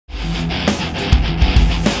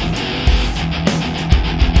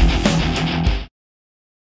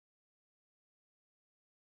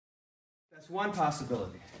one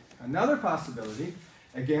possibility. Another possibility,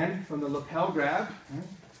 again, from the lapel grab,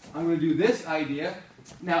 I'm going to do this idea.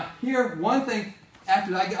 Now, here, one thing,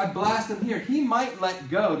 after I blast him here, he might let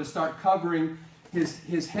go to start covering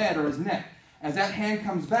his head or his neck. As that hand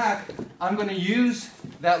comes back, I'm going to use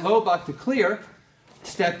that low block to clear,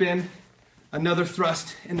 step in, another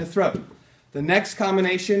thrust in the throat. The next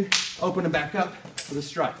combination, open it back up with a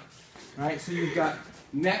strike. All right, so you've got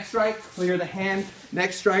neck strike, clear the hand,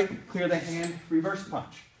 neck strike, clear the hand, reverse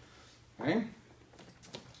punch. Okay?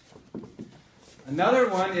 Another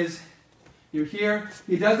one is, you're here,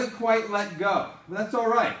 he doesn't quite let go. But that's all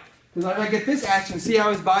right. Because when I get this action, see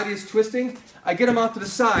how his body is twisting? I get him off to the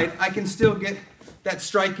side, I can still get that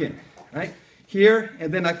strike in. Right? Here,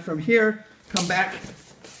 and then from here, come back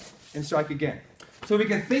and strike again. So we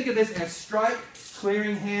can think of this as strike,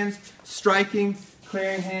 clearing hands, striking,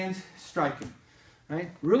 clearing hands, striking. Right?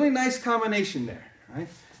 Really nice combination there. Right?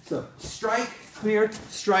 So strike, clear,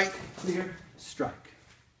 strike, clear, strike.